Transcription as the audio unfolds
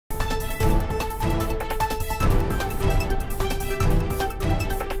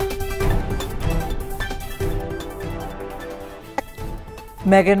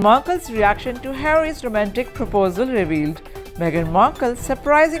Meghan Markle's reaction to Harry's romantic proposal revealed. Meghan Markle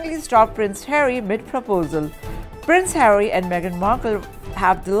surprisingly stopped Prince Harry mid-proposal. Prince Harry and Meghan Markle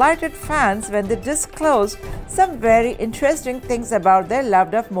have delighted fans when they disclosed some very interesting things about their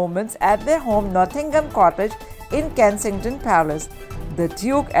loved-up moments at their home Nottingham cottage in Kensington Palace. The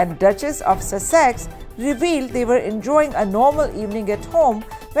Duke and Duchess of Sussex revealed they were enjoying a normal evening at home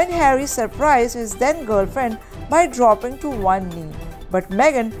when Harry surprised his then-girlfriend by dropping to one knee. But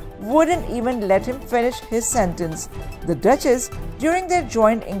Meghan wouldn't even let him finish his sentence. The Duchess, during their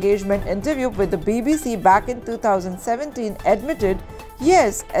joint engagement interview with the BBC back in 2017, admitted,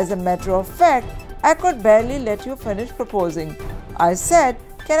 "Yes, as a matter of fact, I could barely let you finish proposing. I said,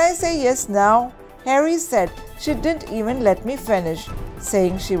 'Can I say yes now?' Harry said she didn't even let me finish,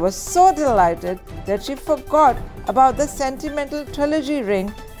 saying she was so delighted that she forgot about the sentimental trilogy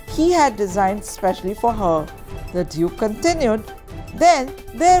ring he had designed specially for her." The Duke continued, "Then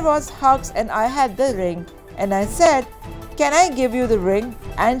there was hugs and I had the ring and I said, 'Can I give you the ring?'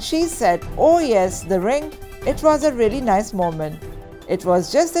 And she said, 'Oh yes, the ring.' It was a really nice moment. It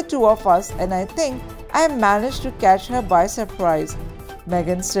was just the two of us and I think I managed to catch her by surprise."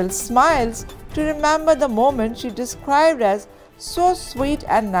 Meghan still smiles to remember the moment she described as so sweet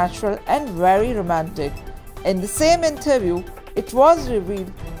and natural and very romantic. In the same interview, it was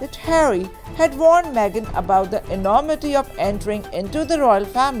revealed that Harry had warned Meghan about the enormity of entering into the royal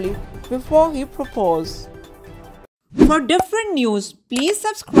family before he proposed. For different news, please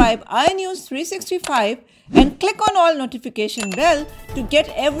subscribe iNews 365 and click on all notification bell to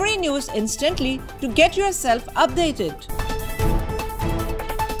get every news instantly to get yourself updated.